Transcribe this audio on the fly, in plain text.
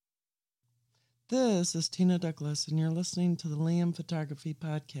This is Tina Douglas, and you're listening to the Liam Photography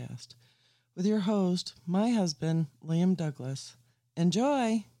Podcast with your host, my husband, Liam Douglas.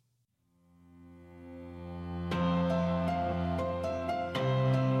 Enjoy!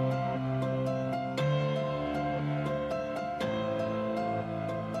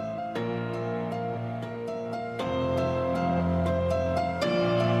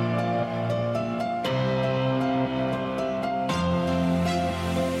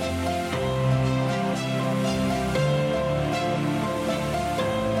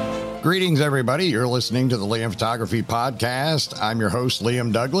 Greetings, everybody. You're listening to the Liam Photography Podcast. I'm your host,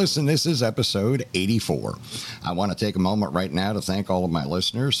 Liam Douglas, and this is episode 84. I want to take a moment right now to thank all of my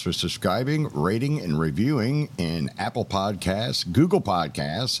listeners for subscribing, rating, and reviewing in Apple Podcasts, Google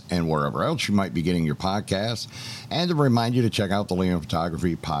Podcasts, and wherever else you might be getting your podcasts, and to remind you to check out the Liam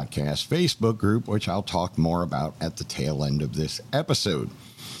Photography Podcast Facebook group, which I'll talk more about at the tail end of this episode.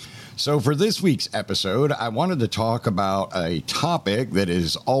 So for this week's episode, I wanted to talk about a topic that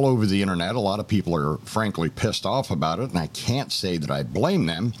is all over the internet. A lot of people are frankly pissed off about it, and I can't say that I blame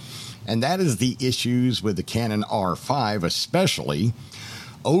them. And that is the issues with the Canon R5, especially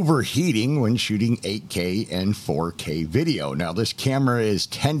overheating when shooting 8K and 4K video. Now, this camera is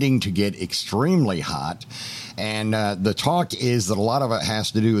tending to get extremely hot, and the talk is that a lot of it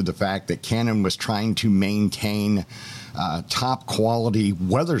has to do with the fact that Canon was trying to maintain top quality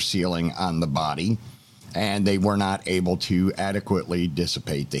weather sealing on the body, and they were not able to adequately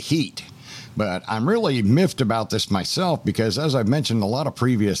dissipate the heat. But I'm really miffed about this myself because, as I've mentioned in a lot of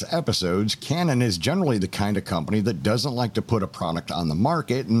previous episodes, Canon is generally the kind of company that doesn't like to put a product on the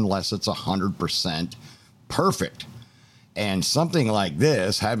market unless it's 100% perfect. And something like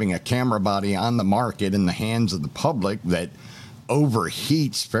this, having a camera body on the market in the hands of the public that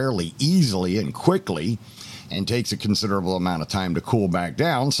overheats fairly easily and quickly and takes a considerable amount of time to cool back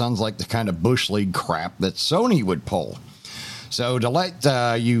down, sounds like the kind of Bush League crap that Sony would pull. So to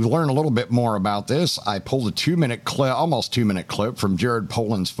let you learn a little bit more about this, I pulled a 2-minute clip, almost 2-minute clip from Jared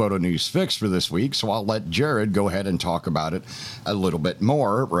Poland's Photo News Fix for this week. So I'll let Jared go ahead and talk about it a little bit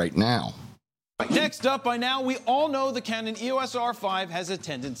more right now. Next up, by now, we all know the Canon EOS R5 has a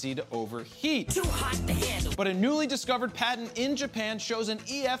tendency to overheat. Too hot to handle. But a newly discovered patent in Japan shows an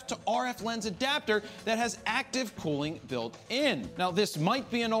EF to RF lens adapter that has active cooling built in. Now, this might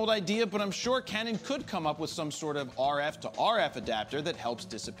be an old idea, but I'm sure Canon could come up with some sort of RF to RF adapter that helps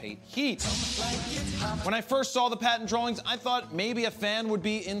dissipate heat. When I first saw the patent drawings, I thought maybe a fan would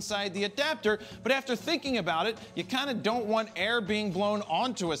be inside the adapter, but after thinking about it, you kind of don't want air being blown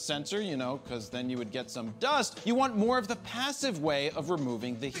onto a sensor, you know, because then you would get some dust. You want more of the passive way of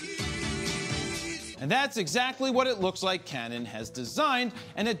removing the heat. And that's exactly what it looks like Canon has designed,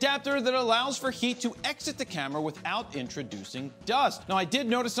 an adapter that allows for heat to exit the camera without introducing dust. Now, I did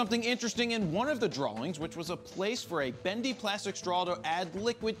notice something interesting in one of the drawings, which was a place for a bendy plastic straw to add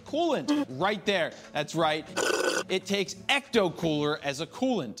liquid coolant. Right there, that's right. It takes Ecto Cooler as a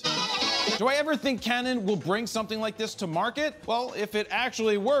coolant. Do I ever think Canon will bring something like this to market? Well, if it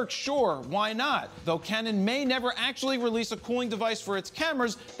actually works, sure, why not? Though Canon may never actually release a cooling device for its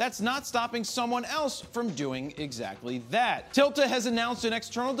cameras, that's not stopping someone else from doing exactly that. Tilta has announced an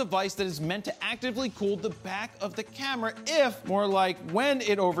external device that is meant to actively cool the back of the camera if, more like when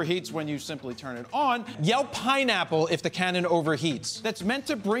it overheats when you simply turn it on. Yell pineapple if the Canon overheats. That's meant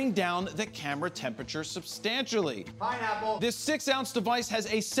to bring down the camera temperature substantially. Pineapple. This 6-ounce device has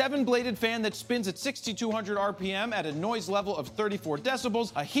a 7-bladed fan that spins at 6,200 RPM at a noise level of 34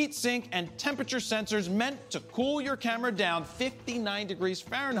 decibels, a heat sink, and temperature sensors meant to cool your camera down 59 degrees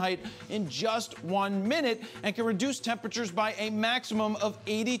Fahrenheit in just 1 minute and can reduce temperatures by a maximum of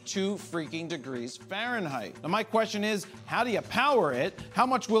 82 freaking degrees Fahrenheit. Now, my question is, how do you power it? How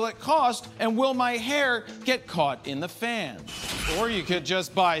much will it cost? And will my hair get caught in the fan? Or you could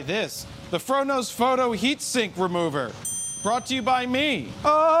just buy this, the Phronos Photo Heat Sink Remover. Brought to you by me.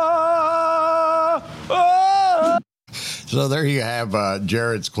 So there you have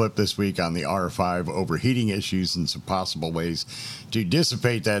Jared's clip this week on the R5 overheating issues and some possible ways to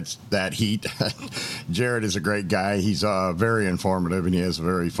dissipate that heat. Jared is a great guy. He's very informative, and he has a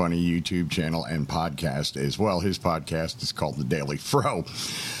very funny YouTube channel and podcast as well. His podcast is called The Daily Fro.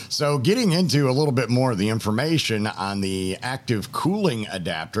 So getting into a little bit more of the information on the active cooling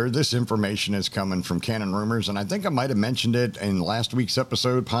adapter, this information is coming from Canon Rumors, and I think I might have mentioned it in last week's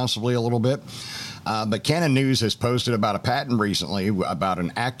episode, possibly a little bit. But Canon News has posted about a patent recently about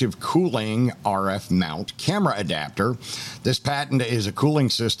an active cooling RF mount camera adapter. This patent is a cooling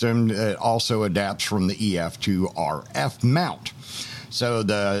system that also adapts from the EF to RF mount. So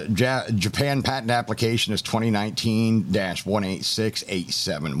the Japan patent application is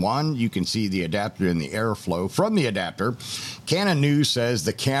 2019-186871. You can see the adapter in the airflow from the adapter. Canon News says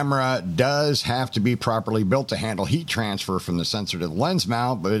the camera does have to be properly built to handle heat transfer from the sensor to the lens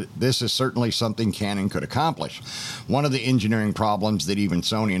mount, but this is certainly something Canon could accomplish. One of the engineering problems that even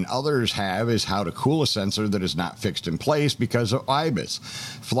Sony and others have is how to cool a sensor that is not fixed in place because of IBIS.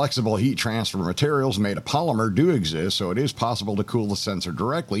 Flexible heat transfer materials made of polymer do exist, so it is possible to cool the sensor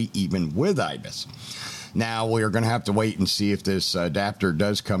directly, even with IBIS. Now, we're going to have to wait and see if this adapter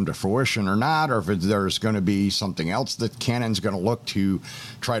does come to fruition or not, or if there's going to be something else that Canon's going to look to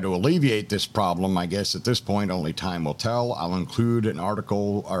try to alleviate this problem. I guess at this point, only time will tell. I'll include an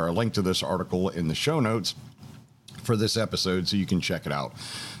article or a link to this article in the show notes for this episode so you can check it out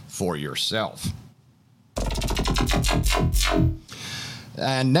for yourself.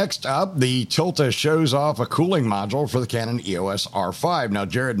 And next up, the Tilta shows off a cooling module for the Canon EOS R5. Now,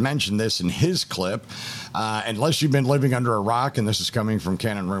 Jared mentioned this in his clip. Unless you've been living under a rock, and this is coming from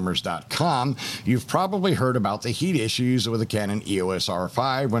CanonRumors.com, you've probably heard about the heat issues with the Canon EOS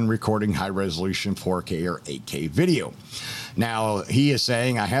R5 when recording high-resolution 4K or 8K video. Now, he is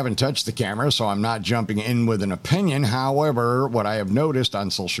saying, I haven't touched the camera, so I'm not jumping in with an opinion. However, what I have noticed on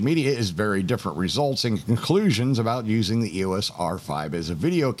social media is very different results and conclusions about using the EOS R5 as a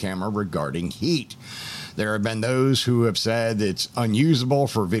video camera regarding heat. There have been those who have said it's unusable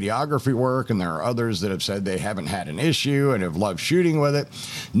for videography work, and there are others that have said they haven't had an issue and have loved shooting with it.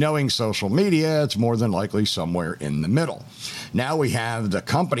 Knowing social media, it's more than likely somewhere in the middle. Now we have the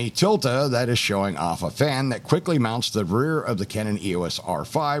company Tilta that is showing off a fan that quickly mounts the rear of the Canon EOS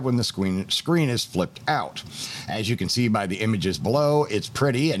R5 when the screen is flipped out. As you can see by the images below, it's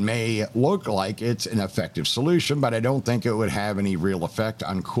pretty and may look like it's an effective solution, but I don't think it would have any real effect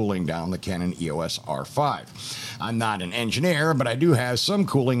on cooling down the Canon EOS R5. I'm not an engineer, but I do have some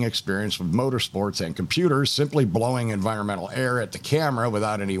cooling experience with motorsports and computers. Simply blowing environmental air at the camera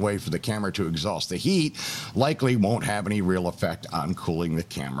without any way for the camera to exhaust the heat likely won't have any real effect on cooling the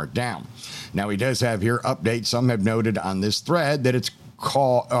camera down. Now, he does have here updates. Some have noted on this thread that it's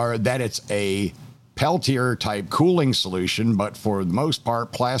a Peltier type cooling solution, but for the most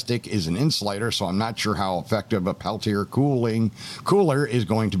part, plastic is an insulator, so I'm not sure how effective a Peltier cooler is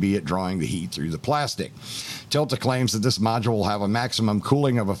going to be at drawing the heat through the plastic. Tilta claims that this module will have a maximum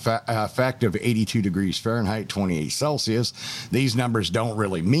cooling of effect of 82 degrees Fahrenheit, 28 Celsius. These numbers don't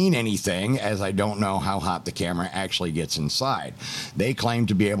really mean anything, as I don't know how hot the camera actually gets inside. They claim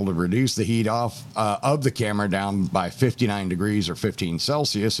to be able to reduce the heat off of the camera down by 59 degrees or 15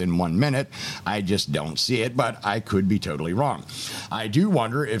 Celsius in 1 minute. I just don't see it, but I could be totally wrong. I do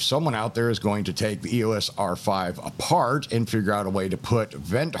wonder if someone out there is going to take the EOS R5 apart and figure out a way to put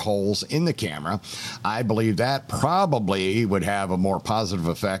vent holes in the camera. I believe that probably would have a more positive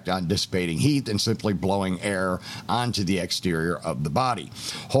effect on dissipating heat than simply blowing air onto the exterior of the body.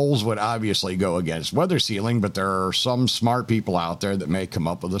 Holes would obviously go against weather sealing, but there are some smart people out there that may come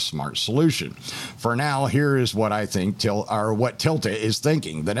up with a smart solution. For now, here is what I think what Tilta is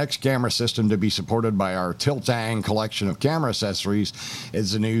thinking. The next camera system to be supported by our Tiltang collection of camera accessories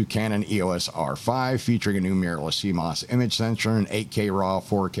is the new Canon EOS R5, featuring a new mirrorless CMOS image sensor and 8K RAW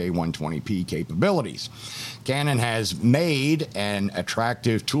 4K 120p capabilities. Canon has made an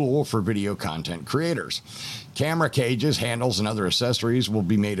attractive tool for video content creators. Camera cages, handles, and other accessories will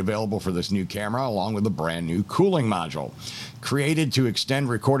be made available for this new camera, along with a brand new cooling module. Created to extend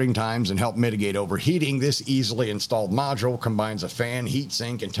recording times and help mitigate overheating, this easily installed module combines a fan, heat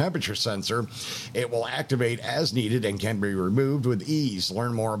sink, and temperature sensor. It will activate as needed and can be removed with ease.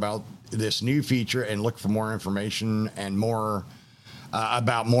 Learn more about this new feature and look for more information and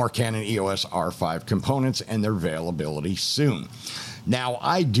about more Canon EOS R5 components and their availability soon. Now,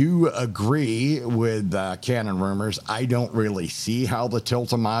 I do agree with Canon Rumors. I don't really see how the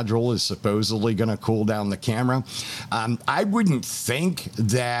Tilta module is supposedly going to cool down the camera. I wouldn't think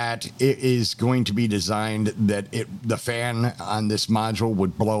that it is going to be designed that the fan on this module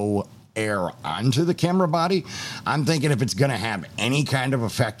would blow air onto the camera body. I'm thinking if it's going to have any kind of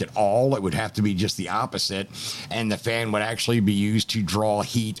effect at all, it would have to be just the opposite, and the fan would actually be used to draw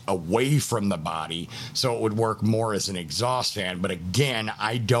heat away from the body, so it would work more as an exhaust fan. But again,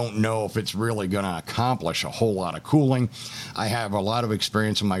 I don't know if it's really going to accomplish a whole lot of cooling. I have a lot of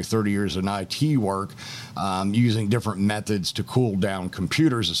experience in my 30 years in IT work using different methods to cool down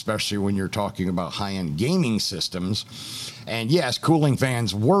computers, especially when you're talking about high-end gaming systems. And yes, cooling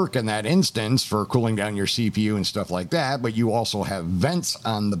fans work in that that instance for cooling down your CPU and stuff like that, but you also have vents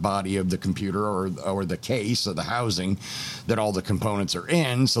on the body of the computer or the case or the housing that all the components are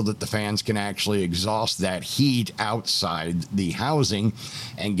in, so that the fans can actually exhaust that heat outside the housing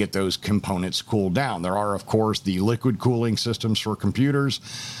and get those components cooled down. There are, of course, the liquid cooling systems for computers.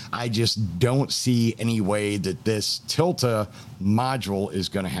 I just don't see any way that this Tilta module is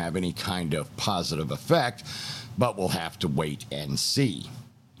going to have any kind of positive effect, but we'll have to wait and see.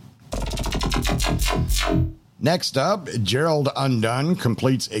 Next up, Gerald Undone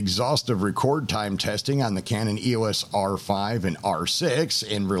completes exhaustive record time testing on the Canon EOS R5 and R6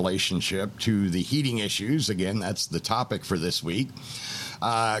 in relationship to the heating issues. Again, that's the topic for this week.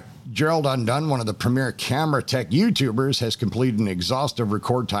 Gerald Undone, one of the premier camera tech YouTubers, has completed an exhaustive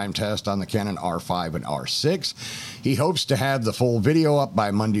record time test on the Canon R5 and R6. He hopes to have the full video up by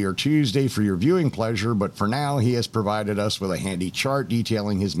Monday or Tuesday for your viewing pleasure, but for now, he has provided us with a handy chart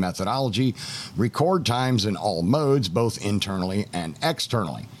detailing his methodology, record times in all modes, both internally and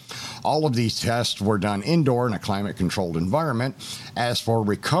externally. All of these tests were done indoor in a climate-controlled environment. As for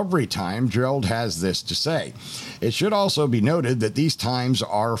recovery time, Gerald has this to say. It should also be noted that these times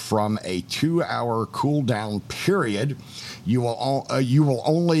are from a 2-hour cool-down period. You will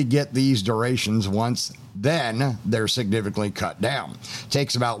only get these durations once, then they're significantly cut down.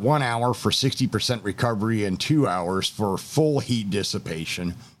 Takes about 1 hour for 60% recovery and 2 hours for full heat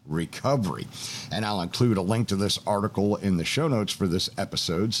dissipation recovery. And I'll include a link to this article in the show notes for this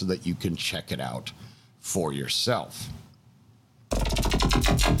episode so that you can check it out for yourself.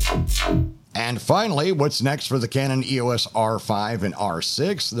 And finally, what's next for the Canon EOS R5 and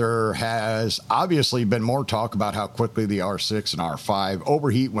R6? There has obviously been more talk about how quickly the R6 and R5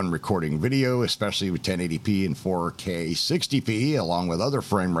 overheat when recording video, especially with 1080p and 4K 60p, along with other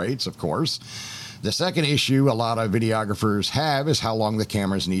frame rates, of course. The second issue a lot of videographers have is how long the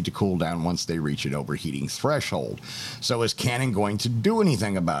cameras need to cool down once they reach an overheating threshold. So is Canon going to do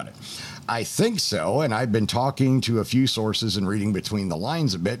anything about it? I think so, and I've been talking to a few sources and reading between the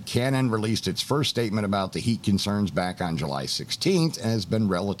lines a bit. Canon released its first statement about the heat concerns back on July 16th and has been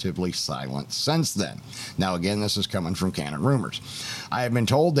relatively silent since then. Now, again, this is coming from Canon Rumors. I have been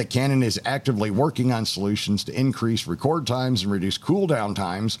told that Canon is actively working on solutions to increase record times and reduce cooldown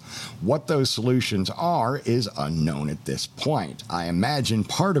times. What those solutions are is unknown at this point. I imagine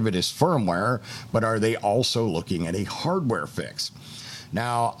part of it is firmware, but are they also looking at a hardware fix?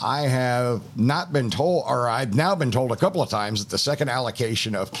 Now, I have not been told, or I've now been told a couple of times that the second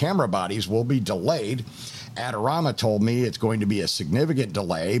allocation of camera bodies will be delayed. Adorama told me it's going to be a significant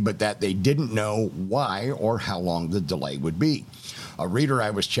delay, but that they didn't know why or how long the delay would be. A reader I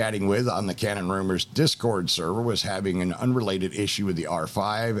was chatting with on the Canon Rumors Discord server was having an unrelated issue with the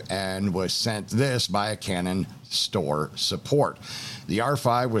R5 and was sent this by a Canon store support. The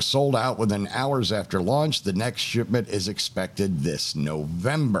R5 was sold out within hours after launch. The next shipment is expected this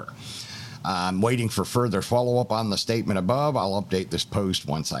November. I'm waiting for further follow-up on the statement above. I'll update this post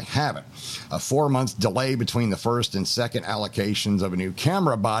once I have it. A 4-month delay between the first and second allocations of a new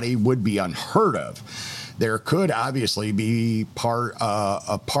camera body would be unheard of. There could obviously be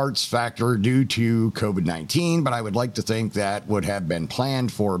a parts factor due to COVID-19, but I would like to think that would have been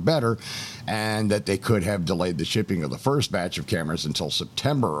planned for better and that they could have delayed the shipping of the first batch of cameras until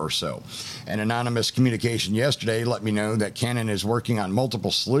September or so. An anonymous communication yesterday let me know that Canon is working on multiple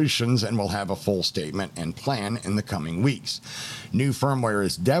solutions and will have a full statement and plan in the coming weeks. New firmware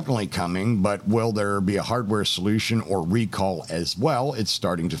is definitely coming, but will there be a hardware solution or recall as well? It's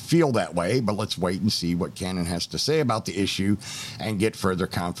starting to feel that way, but let's wait and see what Canon has to say about the issue and get further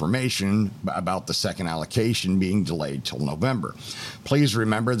confirmation about the second allocation being delayed till November. Please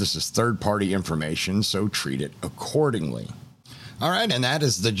remember this is third-party information, so treat it accordingly. All right, and that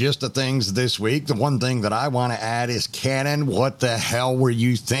is the gist of things this week. The one thing that I want to add is Canon, what the hell were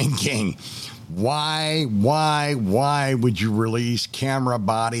you thinking? Why would you release camera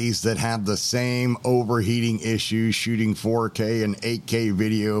bodies that have the same overheating issues shooting 4K and 8K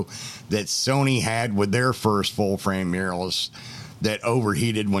video that Sony had with their first full-frame mirrorless that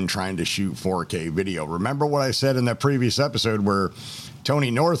overheated when trying to shoot 4K video? Remember what I said in that previous episode where Tony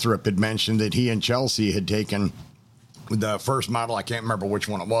Northrup had mentioned that he and Chelsea had taken the first model, I can't remember which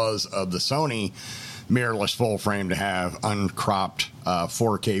one it was, of the Sony mirrorless full frame to have uncropped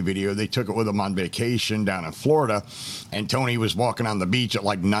 4K video. They took it with them on vacation down in Florida, and Tony was walking on the beach at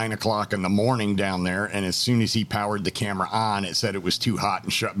like 9 o'clock in the morning down there, and as soon as he powered the camera on, it said it was too hot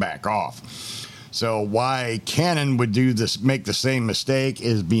and shut back off. So why Canon would do this, make the same mistake,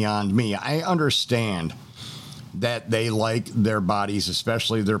 is beyond me. I understand that they like their bodies,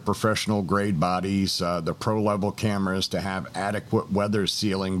 especially their professional grade bodies, the pro level cameras, to have adequate weather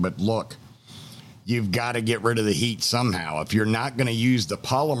sealing. But look, you've got to get rid of the heat somehow. If you're not going to use the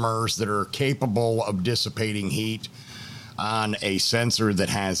polymers that are capable of dissipating heat on a sensor that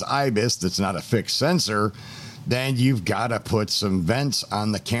has IBIS, that's not a fixed sensor, then you've got to put some vents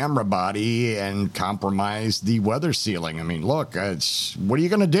on the camera body and compromise the weather sealing. I mean, look, what are you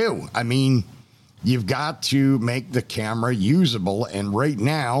going to do? I mean, you've got to make the camera usable. And right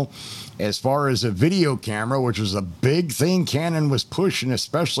now, as far as a video camera, which was a big thing Canon was pushing,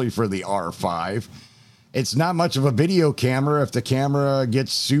 especially for the R5, it's not much of a video camera if the camera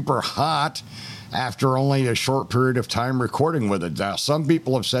gets super hot after only a short period of time recording with it. Now, some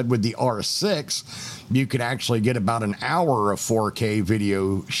people have said with the R6, you could actually get about an hour of 4K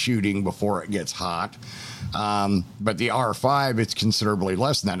video shooting before it gets hot. But the R5, it's considerably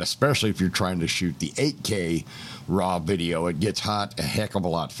less than that, especially if you're trying to shoot the 8K raw video. It gets hot a heck of a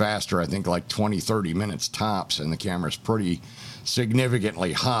lot faster, I think like 20, 30 minutes tops, and the camera's pretty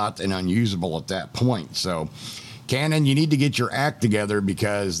significantly hot and unusable at that point. So Canon, you need to get your act together,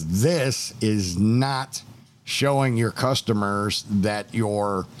 because this is not showing your customers that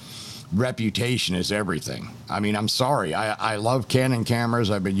your reputation is everything. I mean, I'm sorry. I love Canon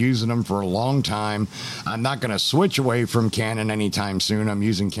cameras. I've been using them for a long time. I'm not going to switch away from Canon anytime soon. I'm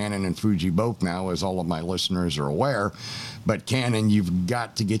using Canon and Fuji both now, as all of my listeners are aware. But Canon, you've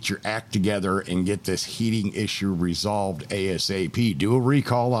got to get your act together and get this heating issue resolved ASAP. Do a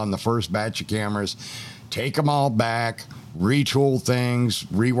recall on the first batch of cameras. Take them all back, retool things,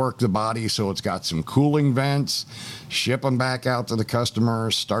 rework the body so it's got some cooling vents, ship them back out to the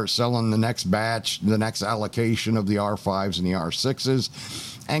customers, start selling the next batch, the next allocation of the R5s and the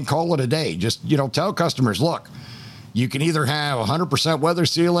R6s, and call it a day. Just, tell customers, look, you can either have 100% weather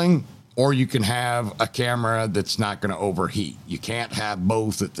sealing, or you can have a camera that's not going to overheat. You can't have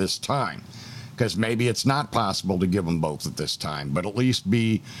both at this time, because maybe it's not possible to give them both at this time, but at least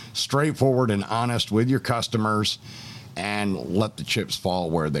be straightforward and honest with your customers and let the chips fall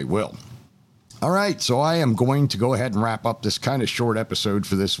where they will. All right, so I am going to go ahead and wrap up this kind of short episode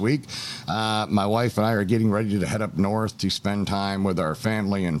for this week. My wife and I are getting ready to head up north to spend time with our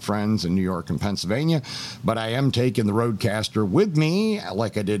family and friends in New York and Pennsylvania, but I am taking the Rodecaster with me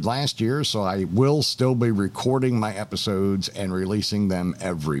like I did last year, so I will still be recording my episodes and releasing them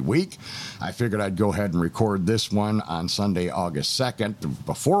every week. I figured I'd go ahead and record this one on Sunday, August 2nd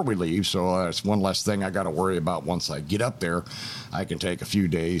before we leave, so it's one less thing I got to worry about once I get up there. I can take a few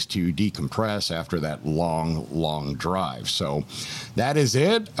days to decompress after that long drive. So that is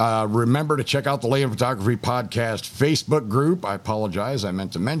it. Remember to check out the Liam Photography Podcast Facebook group. I apologize, I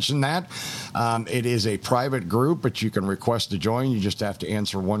meant to mention that. It is a private group, but you can request to join. You just have to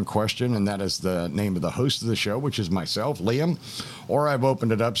answer one question, and that is the name of the host of the show, which is myself, Liam. Or I've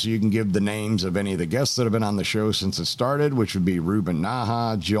opened it up so you can give the names of any of the guests that have been on the show since it started, which would be Ruben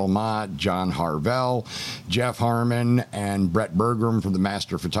Naha, Jill Mott, John Harvell, Jeff Harmon, and Brett Bergram from the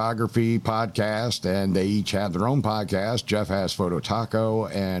Master Photography Podcast, and they each have their own podcast. Jeff has Photo Taco,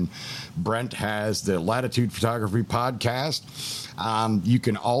 and Brent has the Latitude Photography Podcast. You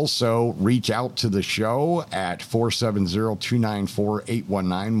can also reach out to the show at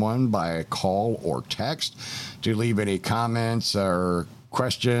 470-294-8191 by call or text to leave any comments or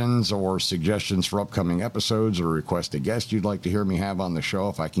questions or suggestions for upcoming episodes, or request a guest you'd like to hear me have on the show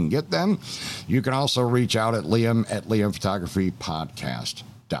if I can get them. You can also reach out at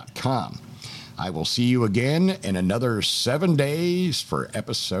liam@liamphotographypodcast.com. I will see you again in another 7 days for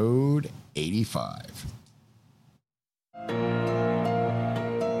episode 85.